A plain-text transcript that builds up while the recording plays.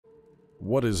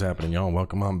What is happening, y'all?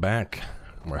 Welcome on back.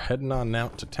 We're heading on now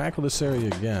to tackle this area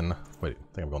again. Wait,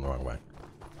 I think I'm going the wrong way.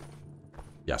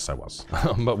 Yes, I was.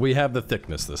 But we have the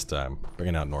thickness this time.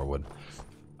 Bringing out Norwood.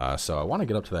 So I want to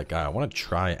get up to that guy. I want to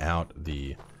try out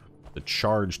the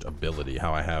charged ability.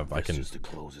 How I can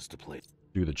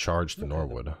do the charge to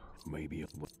Norwood. Maybe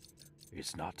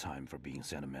it's not time for being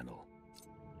sentimental.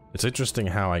 It's interesting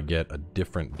how I get a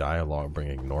different dialogue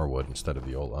bringing Norwood instead of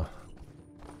Viola.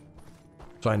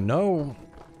 So I know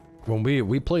when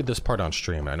we played this part on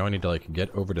stream, I know I need to like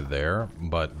get over to there,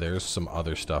 but there's some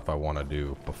other stuff I want to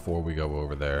do before we go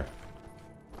over there.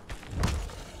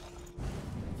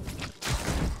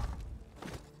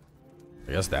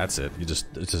 I guess that's it. You just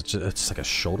it's like a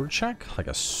shoulder check, like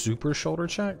a super shoulder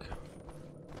check.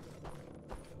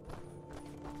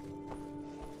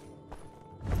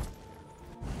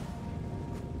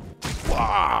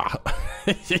 Wow!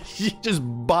 He just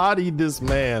bodied this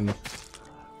man.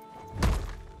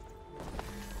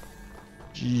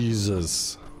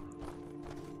 Jesus.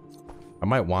 I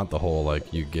might want the whole,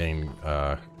 like, you gain,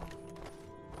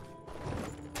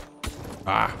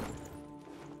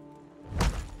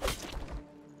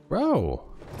 Bro.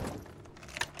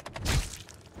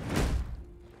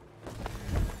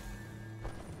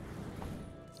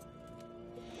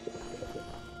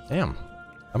 Damn.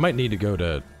 I might need to go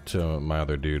to my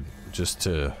other dude just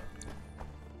to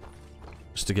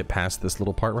get past this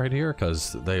little part right here,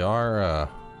 because they are,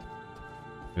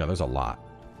 you know, there's a lot.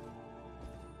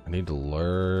 I need to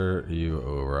lure you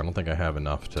over. I don't think I have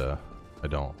enough to... I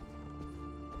don't.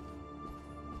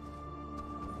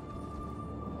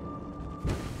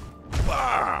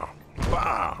 Bah!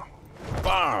 Bah!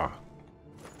 Bah!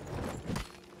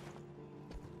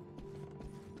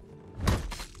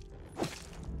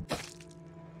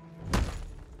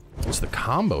 What's the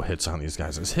combo hits on these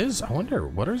guys? Is his... I wonder,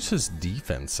 what is his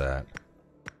defense at?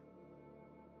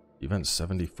 Defense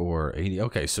 74, 80.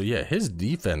 Okay, so yeah, his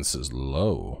defense is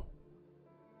low.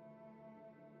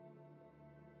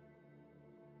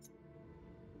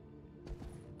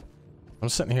 I'm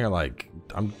sitting here like,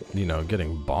 I'm, you know,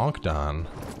 getting bonked on.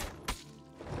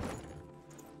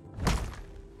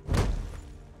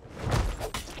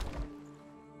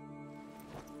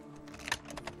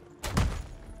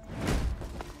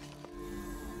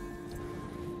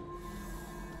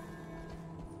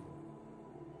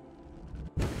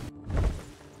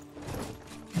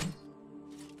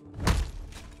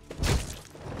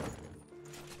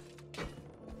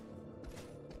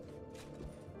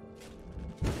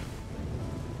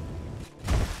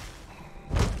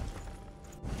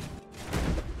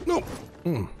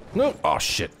 No. Oh,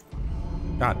 shit.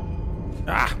 God.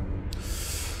 Ah.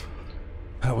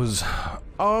 That was...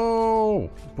 Oh!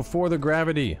 Before the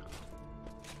gravity.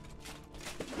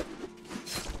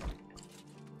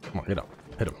 Come on, get up.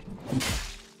 Hit him.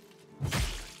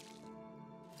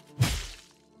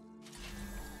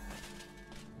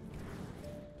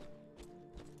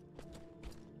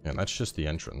 Yeah, that's just the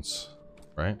entrance,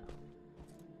 right?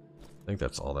 I think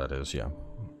that's all that is, yeah.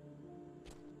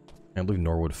 I can't believe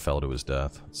Norwood fell to his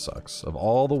death. It sucks. Of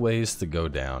all the ways to go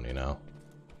down, you know.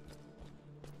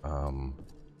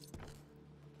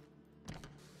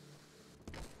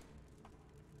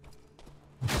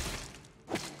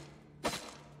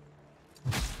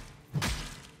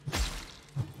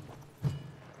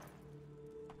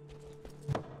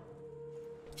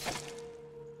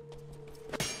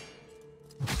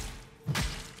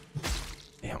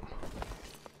 Damn.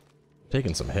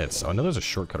 Taking some hits. Oh, I know there's a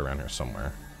shortcut around here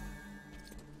somewhere.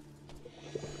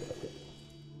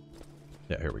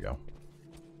 Yeah, here we go.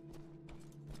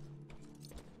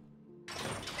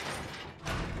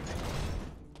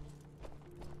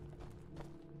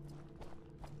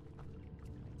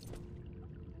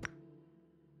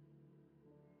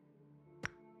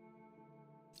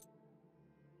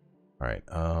 All right.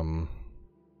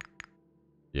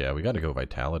 Yeah, we got to go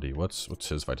vitality. What's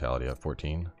his vitality at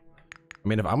 14? I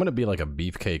mean, if I'm gonna be like a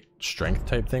beefcake strength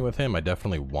type thing with him, I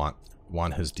definitely want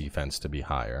his defense to be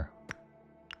higher.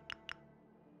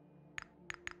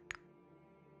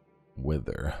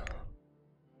 Wither.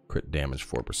 Crit damage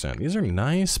 4%. These are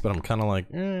nice, but I'm kind of like,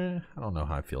 I don't know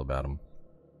how I feel about them.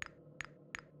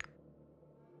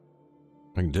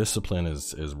 I think discipline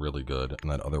is really good, and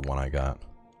that other one I got,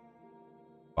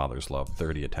 Father's Love,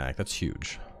 30 attack. That's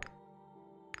huge.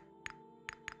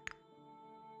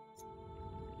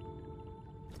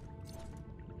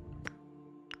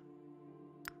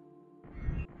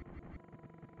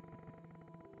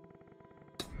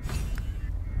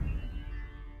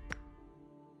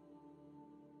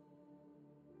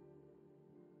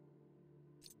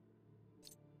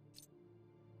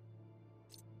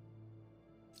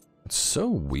 It's so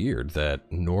weird that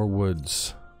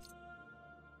Norwood's...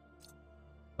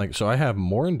 Like, so I have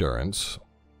more endurance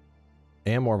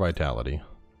and more vitality.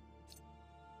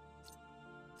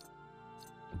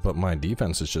 But my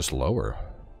defense is just lower.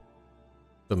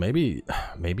 So maybe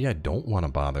I don't want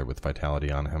to bother with vitality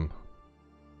on him.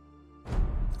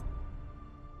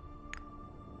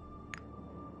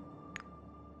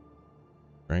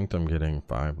 Strength, I'm getting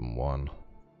 5 and 1.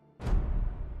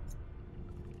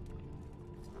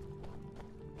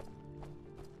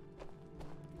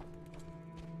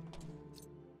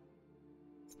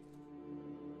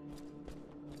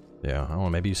 Yeah, I don't know,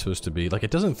 maybe he's supposed to be... Like,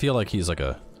 it doesn't feel like he's like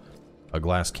a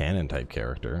glass cannon type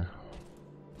character.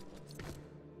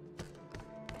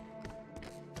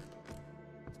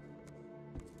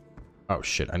 Oh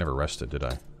shit, I never rested, did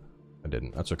I? I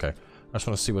didn't. That's okay. I just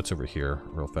want to see what's over here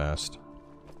real fast.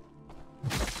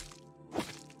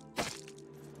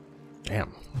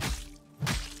 Damn.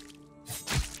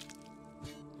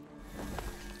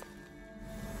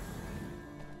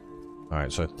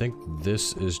 Alright, so I think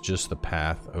this is just the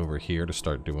path over here to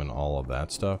start doing all of that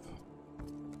stuff.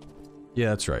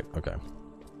 Yeah, that's right. Okay.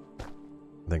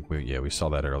 I think we saw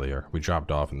that earlier. We dropped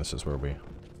off and this is where we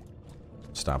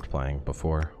stopped playing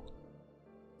before.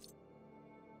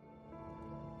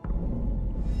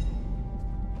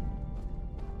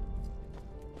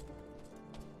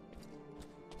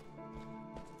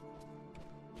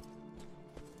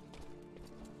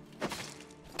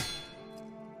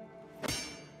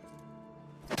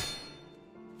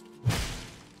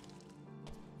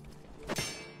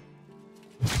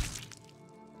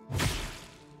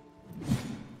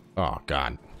 Oh,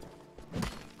 God.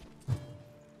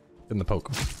 In the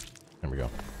poke. There we go.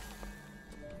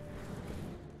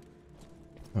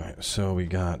 Alright, so we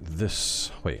got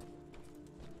this. Wait.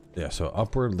 Yeah, so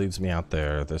upward leads me out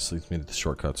there. This leads me to the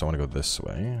shortcut, so I want to go this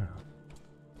way.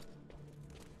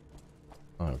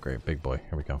 Oh, great. Big boy.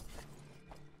 Here we go.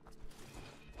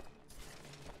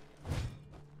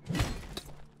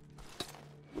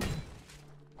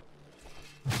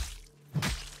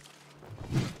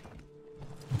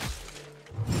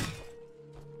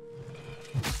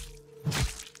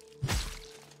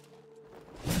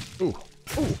 Ooh,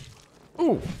 ooh,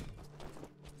 ooh.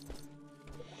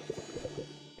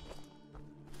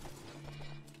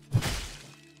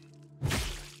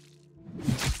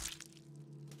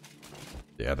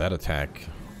 Yeah, that attack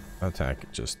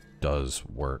just does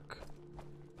work.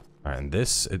 All right, and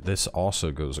this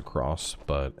also goes across,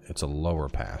 but it's a lower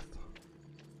path.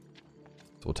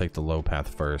 So we'll take the low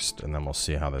path first, and then we'll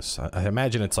see how this... I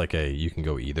imagine it's like a you can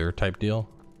go either type deal.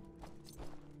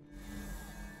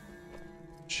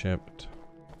 Chipped.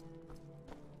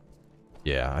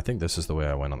 Yeah, I think this is the way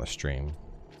I went on the stream.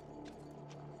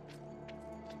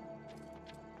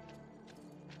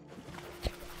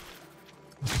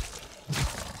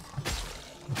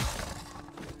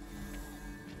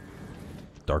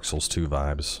 Dark Souls 2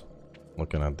 vibes.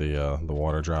 Looking at the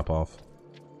water drop off.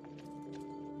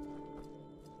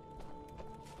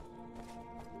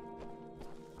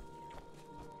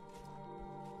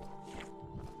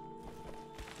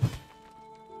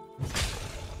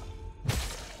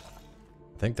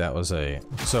 I think that was a...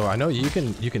 So I know you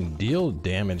can deal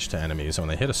damage to enemies, and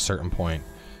when they hit a certain point,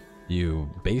 you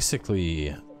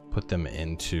basically put them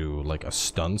into like a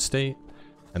stun state,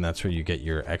 and that's where you get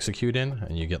your execute in,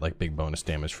 and you get like big bonus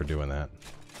damage for doing that.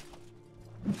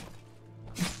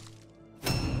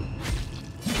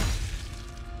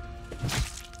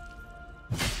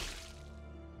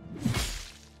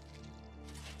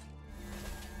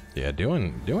 Yeah,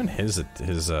 doing his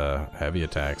heavy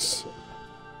attacks.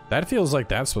 That feels like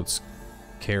that's what's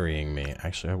carrying me.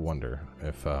 Actually, I wonder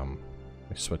if let me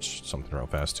switch something real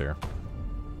fast here.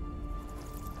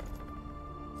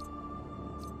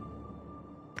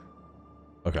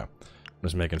 Okay, I'm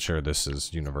just making sure this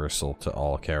is universal to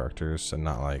all characters and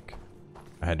not like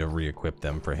I had to re-equip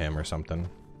them for him or something.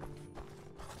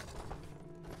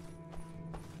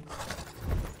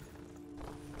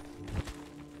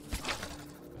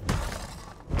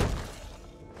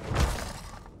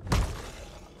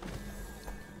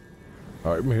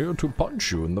 I'm here to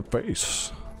punch you in the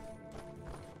face.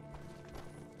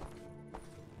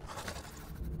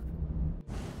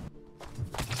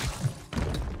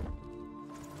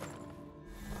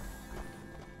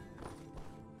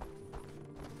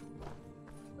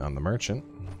 On the merchant.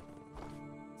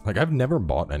 Like, I've never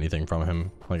bought anything from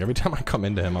him. Like, every time I come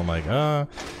into him, I'm like,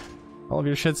 all of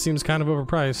your shit seems kind of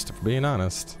overpriced, if being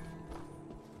honest.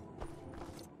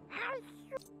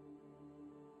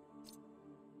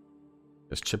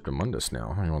 It's Chipped Amundus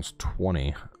now. He wants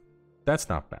 20. That's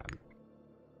not bad.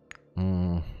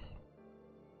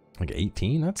 Like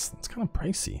 18? That's kind of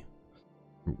pricey.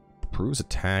 Improves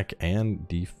attack and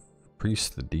decrease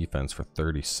the defense for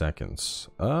 30 seconds.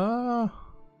 Yeah,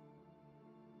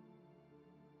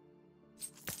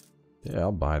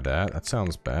 I'll buy that. That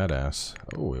sounds badass.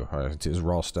 Oh, it is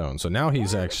raw stone. So now he's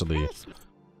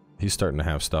starting to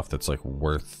have stuff that's like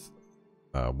worth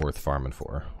farming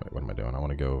for. Wait, what am I doing? I want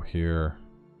to go here.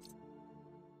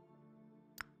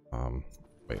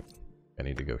 Wait. I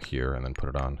need to go here and then put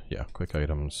it on. Yeah, quick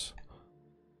items.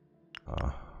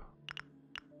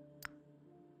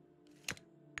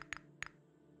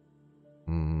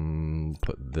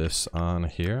 Put this on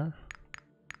here.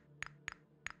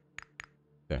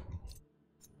 Okay.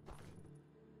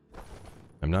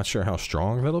 I'm not sure how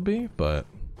strong that'll be, but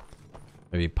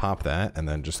maybe pop that and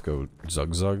then just go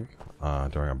zug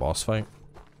during a boss fight.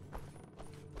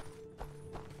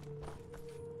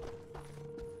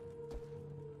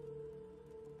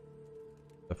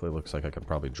 Definitely looks like I could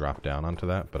probably drop down onto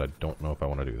that, but I don't know if I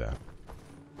want to do that.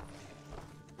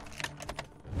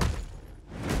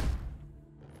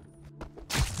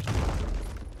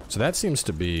 So that seems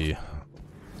to be...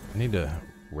 I need to...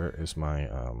 Where is my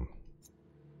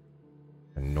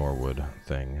Norwood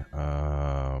thing?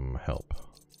 Help.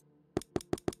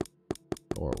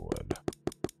 Norwood.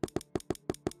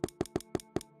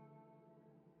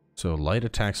 So light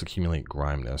attacks accumulate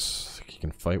grimeness. He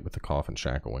can fight with the coffin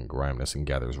shackle when grimeness and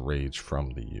gathers rage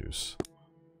from the use.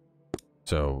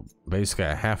 So basically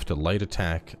I have to light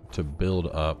attack to build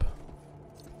up.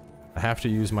 I have to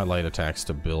use my light attacks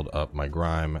to build up my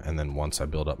grime, and then once I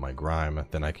build up my grime,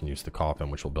 then I can use the coffin,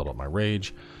 which will build up my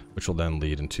rage, which will then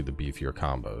lead into the beefier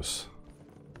combos.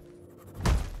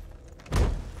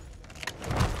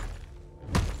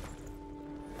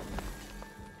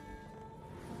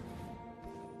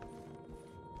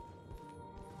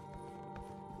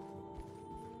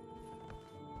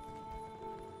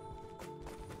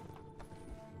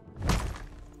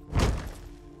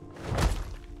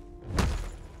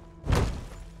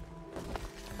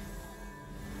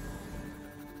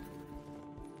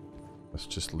 This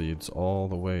just leads all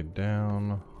the way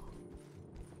down.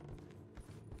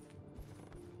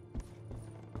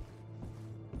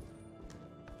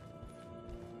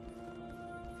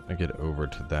 I get over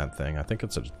to that thing. I think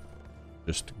it's a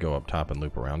just go up top and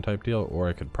loop around type deal, or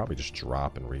I could probably just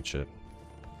drop and reach it.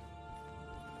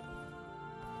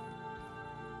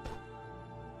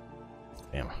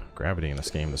 Damn, gravity in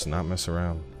this game does not mess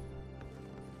around.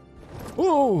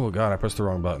 Oh god, I pressed the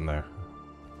wrong button there.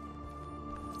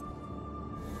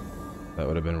 That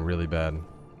would have been really bad.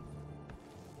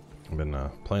 I've been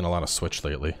playing a lot of Switch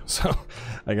lately, so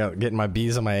I got getting my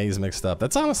B's and my A's mixed up.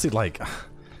 That's honestly like,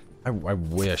 I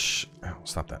wish. Oh,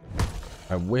 stop that.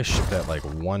 I wish that like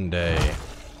one day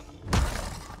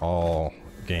all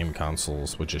game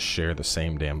consoles would just share the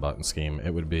same damn button scheme.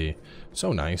 It would be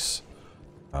so nice.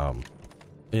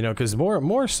 You know, because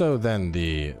more so than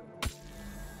the.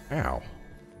 Ow,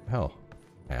 hell,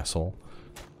 asshole.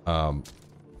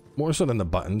 More so than the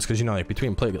buttons, because you know,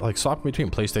 like swapping between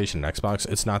PlayStation and Xbox,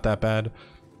 it's not that bad,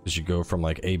 because you go from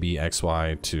like A, B, X,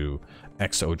 Y to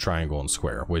XO, triangle, and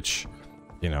square. Which,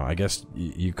 you know, I guess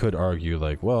you could argue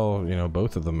like, well, you know,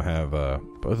 both of them have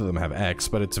X,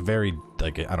 but it's very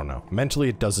like, I don't know, mentally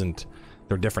it doesn't.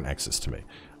 They're different X's to me.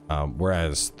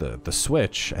 Whereas the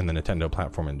Switch and the Nintendo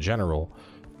platform in general,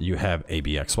 you have A,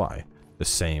 B, X, Y, the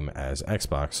same as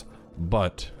Xbox,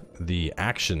 but the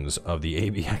actions of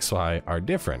the ABXY are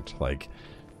different. Like,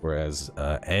 whereas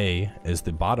A is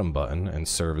the bottom button and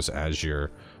serves as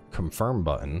your confirm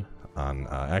button on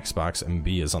Xbox, and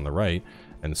B is on the right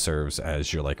and serves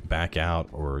as your like back out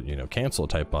or, you know, cancel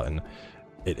type button.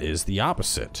 It is the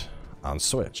opposite on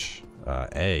Switch.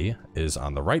 A is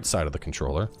on the right side of the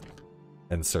controller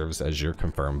and serves as your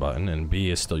confirm button, and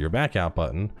B is still your back out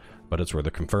button, but it's where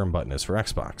the confirm button is for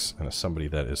Xbox. And as somebody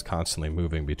that is constantly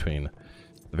moving between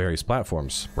the various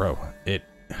platforms, bro,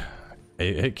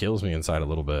 it kills me inside a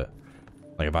little bit.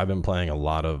 Like if I've been playing a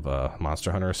lot of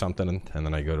Monster Hunter or something, and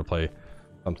then I go to play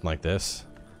something like this,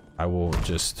 I will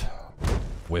just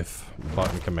whiff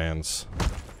button commands.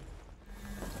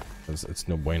 It's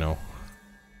no bueno.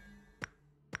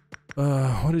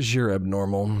 What is your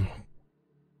abnormal?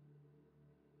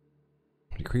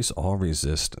 Decrease all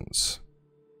resistance.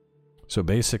 So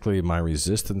basically my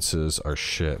resistances are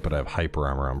shit, but I have hyper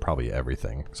armor on probably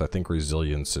everything. Because I think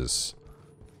resilience is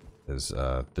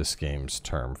this game's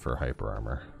term for hyper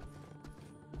armor.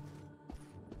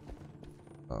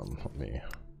 Let me...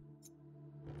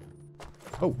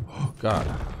 Oh, God.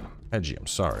 Edgy, I'm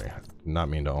sorry. Did not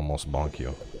mean to almost bonk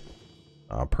you.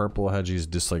 Purple hedgies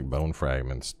dislike bone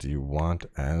fragments. Do you want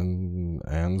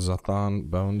Anzathon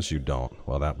bones? You don't.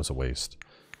 Well, that was a waste.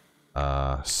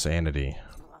 Sanity.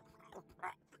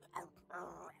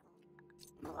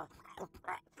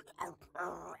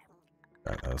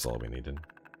 Alright, that's all we needed.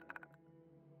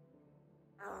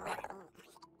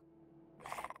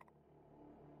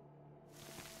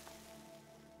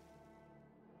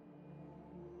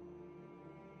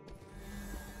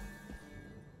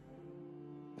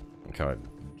 Okay, I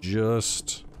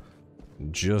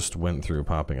just went through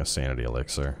popping a sanity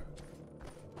elixir.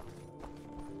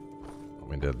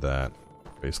 We did that.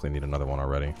 Basically need another one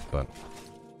already, but...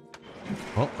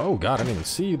 Oh god, I didn't even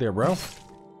see you there, bro.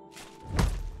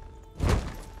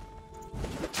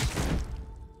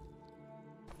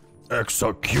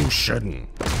 Execution!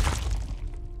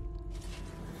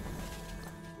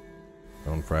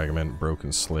 Bone fragment,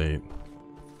 broken slate.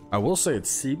 I will say it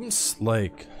seems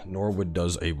like Norwood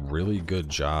does a really good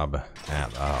job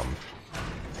at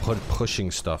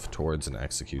pushing stuff towards an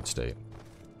execute state.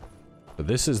 But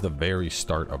this is the very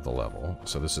start of the level,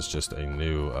 so this is just a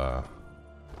new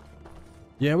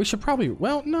yeah, we should probably,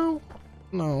 well, no,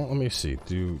 let me see.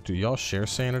 Do y'all share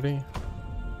sanity?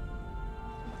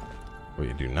 Well,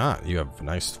 you do not. You have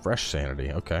nice fresh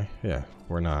sanity. Okay, yeah,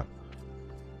 we're not.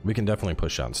 We can definitely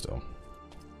push on still.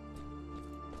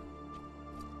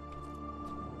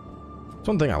 It's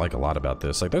one thing I like a lot about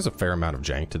this. Like, there's a fair amount of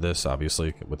jank to this,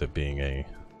 obviously, with it being a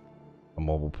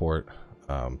mobile port.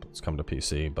 It's come to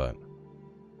PC, but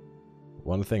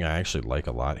one thing I actually like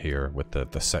a lot here with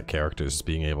the set characters is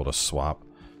being able to swap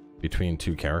between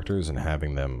two characters and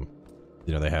having them,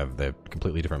 you know, they have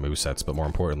completely different movesets, but more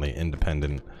importantly,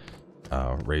 independent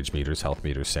rage meters, health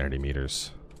meters, sanity meters.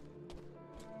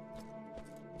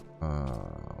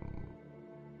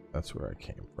 That's where I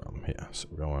came from. Yeah, so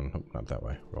we're going, oh, not that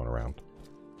way, we're going around.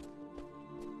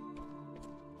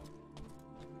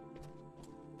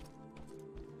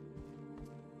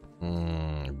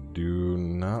 Do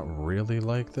not really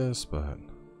like this, but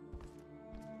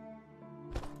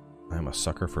I'm a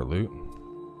sucker for loot.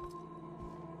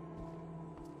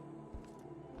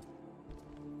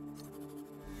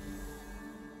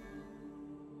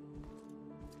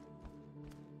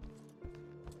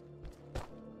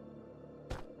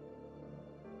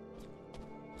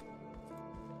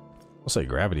 I'll say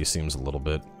gravity seems a little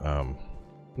bit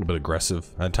aggressive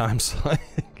at times. Like,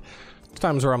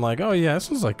 times where I'm like, oh yeah,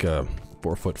 this is like a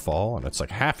 4-foot fall, and it's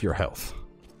like half your health.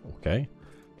 Okay,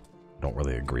 don't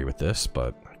really agree with this,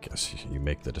 but I guess you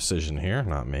make the decision here,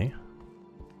 not me.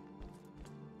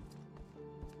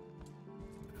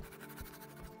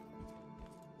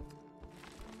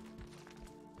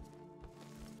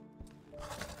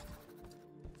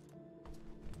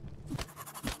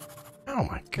 Oh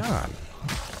my god.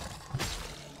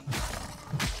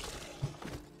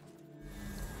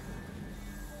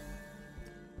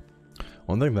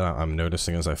 One thing that I'm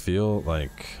noticing is I feel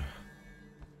like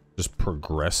just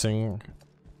progressing,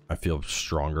 I feel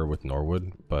stronger with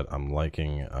Norwood, but I'm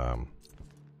liking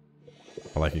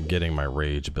getting my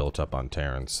rage built up on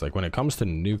Terrence. Like when it comes to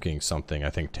nuking something, I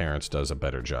think Terrence does a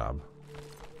better job.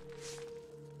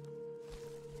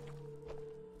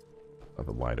 Of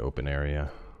a wide open area.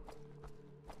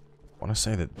 I want to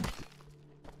say that,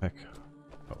 heck,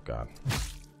 oh god.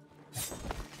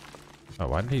 Oh,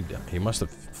 why did he must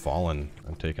have fallen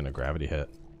and taken a gravity hit.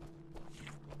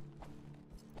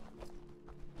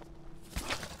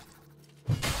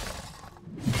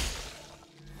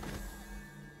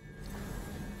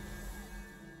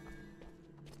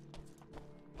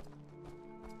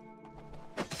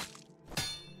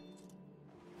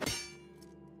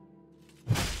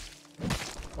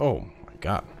 Oh my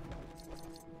god.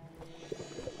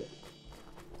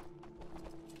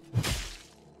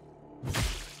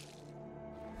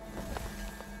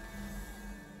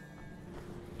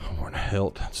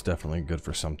 Hilt, that's definitely good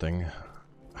for something.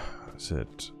 Is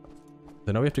it?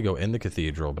 I know we have to go in the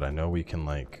cathedral, but I know we can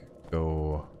like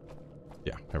go.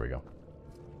 Yeah, there we go.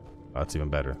 Oh, that's even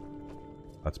better.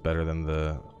 That's better than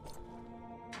the.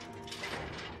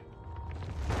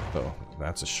 Oh,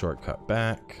 that's a shortcut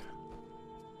back.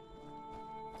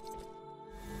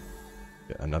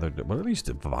 Yeah, another. What are these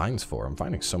divines for? I'm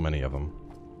finding so many of them.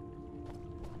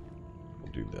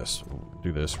 We'll do this. We'll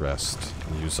do this. Rest.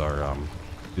 And use our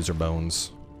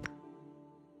bones.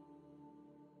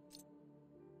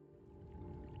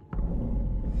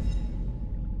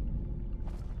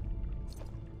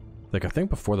 Like, I think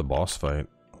before the boss fight,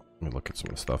 let me look at some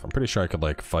of the stuff. I'm pretty sure I could,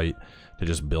 like, fight to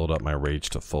just build up my rage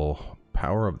to full.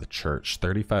 Power of the Church.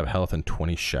 35 health and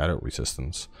 20 shadow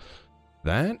resistance.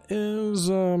 That is,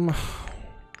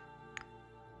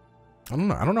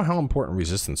 I don't know how important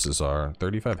resistances are.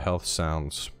 35 health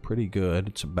sounds pretty good.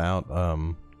 It's about,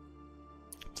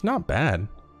 it's not bad.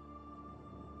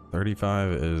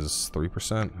 35 is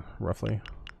 3%, roughly.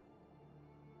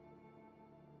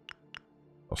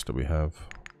 What else do we have?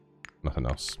 Nothing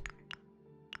else.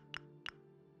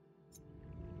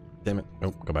 Damn it.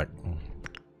 Nope, go back.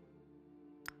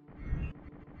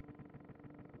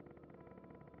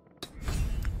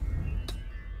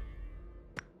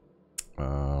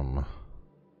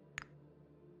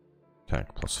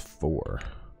 Attack +4.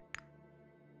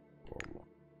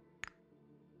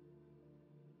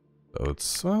 So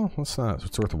it's, well, it's not,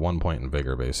 it's worth 1 point in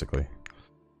vigor, basically.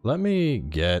 Let me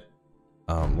get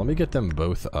them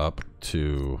both up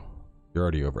to, you're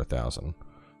already over 1,000.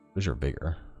 Where's your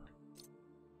vigor?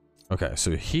 Okay,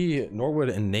 so Norwood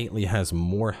innately has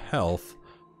more health,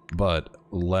 but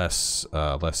less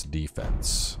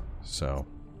defense. So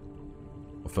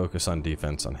we'll focus on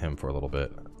defense on him for a little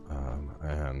bit.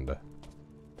 And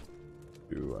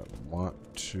do I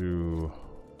want to?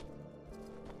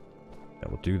 Yeah,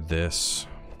 we'll do this.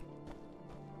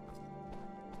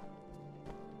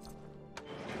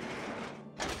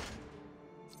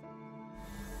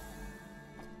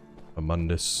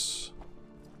 Amundus.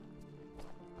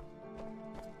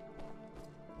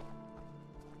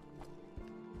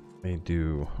 We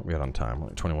got on time,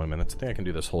 like 21 minutes. I think I can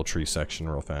do this whole tree section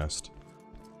real fast.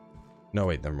 No,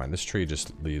 wait, never mind. This tree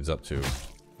just leads up to...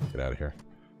 Get out of here.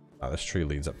 This tree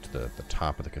leads up to the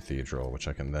top of the cathedral, which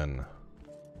I can then...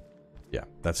 Yeah,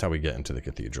 that's how we get into the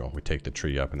cathedral. We take the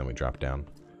tree up and then we drop down.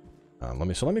 Let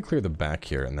me clear the back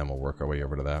here and then we'll work our way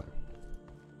over to that.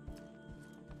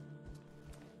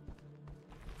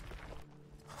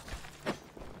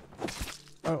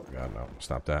 Oh, God, no.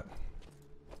 Stop that.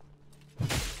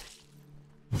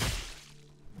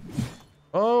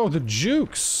 Oh, the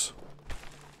jukes!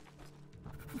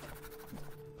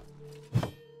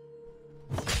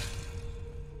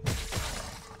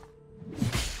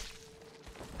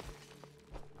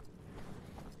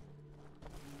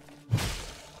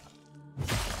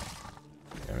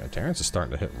 Yeah, man, Terrence is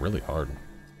starting to hit really hard.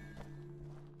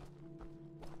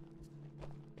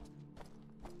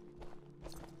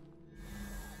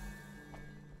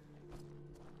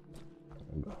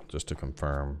 Just to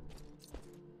confirm.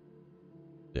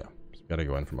 Yeah, so gotta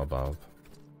go in from above.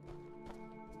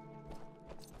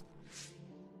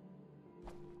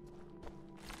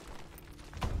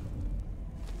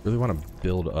 Really want to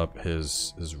build up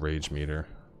his rage meter.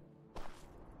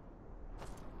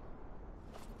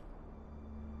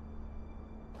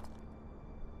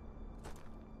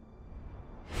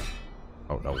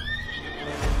 Oh no.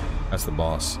 That's the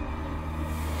boss.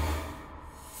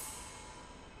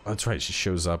 Oh, that's right, she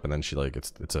shows up and then she like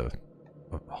it's a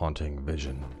haunting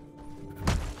vision.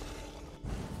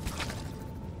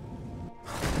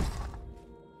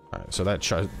 Alright, so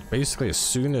that basically as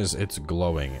soon as it's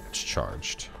glowing, it's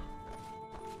charged.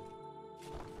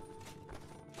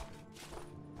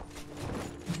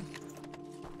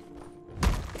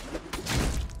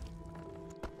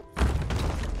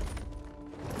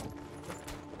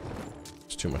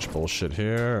 There's too much bullshit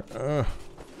here.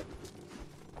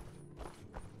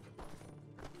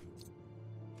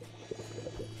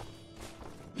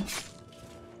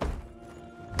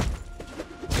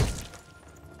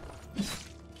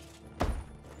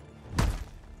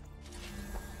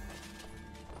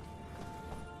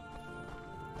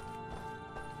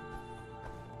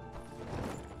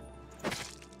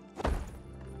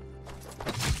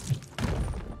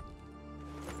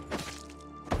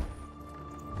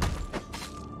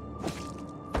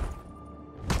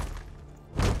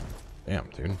 Damn,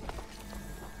 dude. You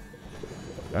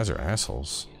guys are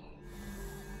assholes.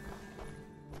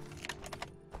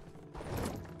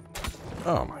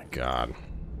 Oh my god.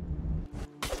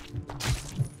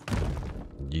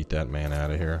 Yeet that man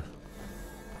out of here.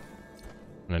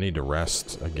 And I need to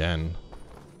rest again.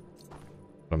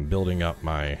 I'm building up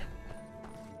my...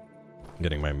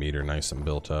 Getting my meter nice and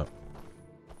built up.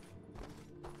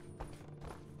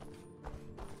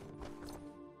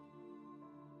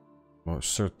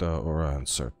 Certa ora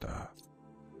incerta.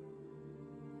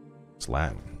 It's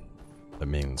Latin. That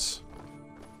means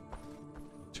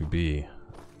to be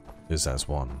is as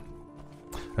one.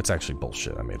 That's actually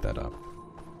bullshit. I made that up.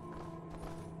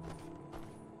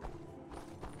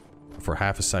 For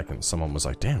half a second, someone was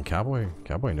like, "Damn, Cowboy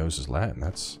knows his Latin.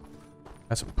 That's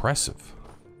impressive."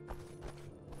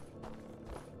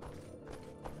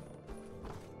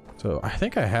 So I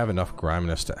think I have enough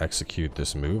griminess to execute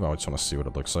this move. I just want to see what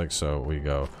it looks like. So we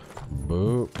go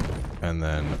boop, and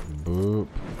then boop,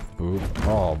 boop.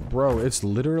 Oh, bro, it's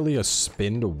literally a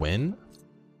spin to win.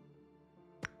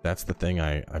 That's the thing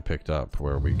I picked up,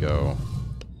 where we go.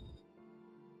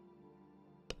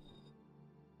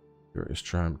 Furious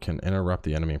Tribe can interrupt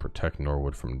the enemy and protect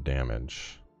Norwood from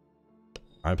damage.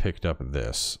 I picked up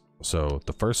this. So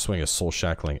the first swing is Soul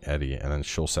Shackling Eddy, and then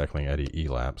Soul Shackling Eddy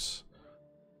elapse.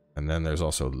 And then there's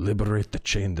also Liberate the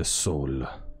Chain de Soul,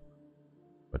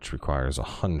 which requires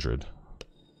 100.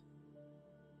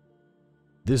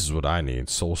 This is what I need.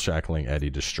 Soul Shackling Eddy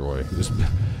Destroy. This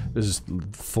is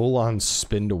full-on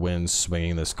spin to win,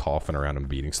 swinging this coffin around and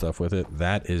beating stuff with it.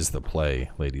 That is the play,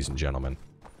 ladies and gentlemen.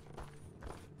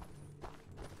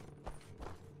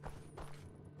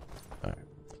 Alright.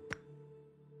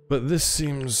 But this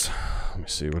seems... Let me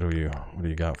see, what do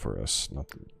you got for us?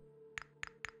 Nothing.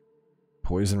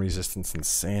 Poison resistance,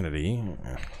 insanity. I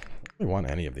don't really want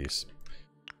any of these.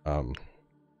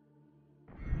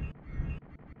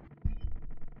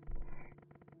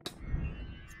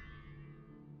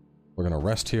 We're gonna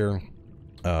rest here,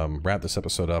 wrap this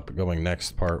episode up. Going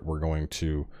next part, we're going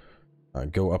to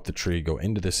go up the tree, go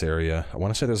into this area. I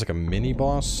want to say there's like a mini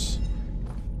boss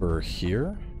for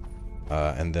here,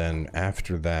 and then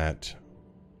after that,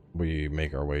 we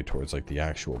make our way towards like the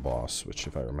actual boss, which,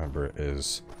 if I remember,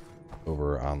 is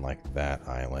over on like that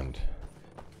island.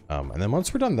 And then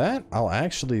once we're done that, I'll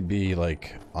actually be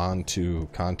like on to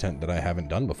content that I haven't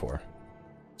done before.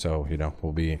 So, you know,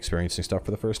 we'll be experiencing stuff for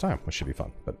the first time, which should be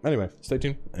fun. But anyway, stay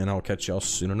tuned, and I'll catch y'all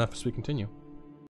soon enough as we continue.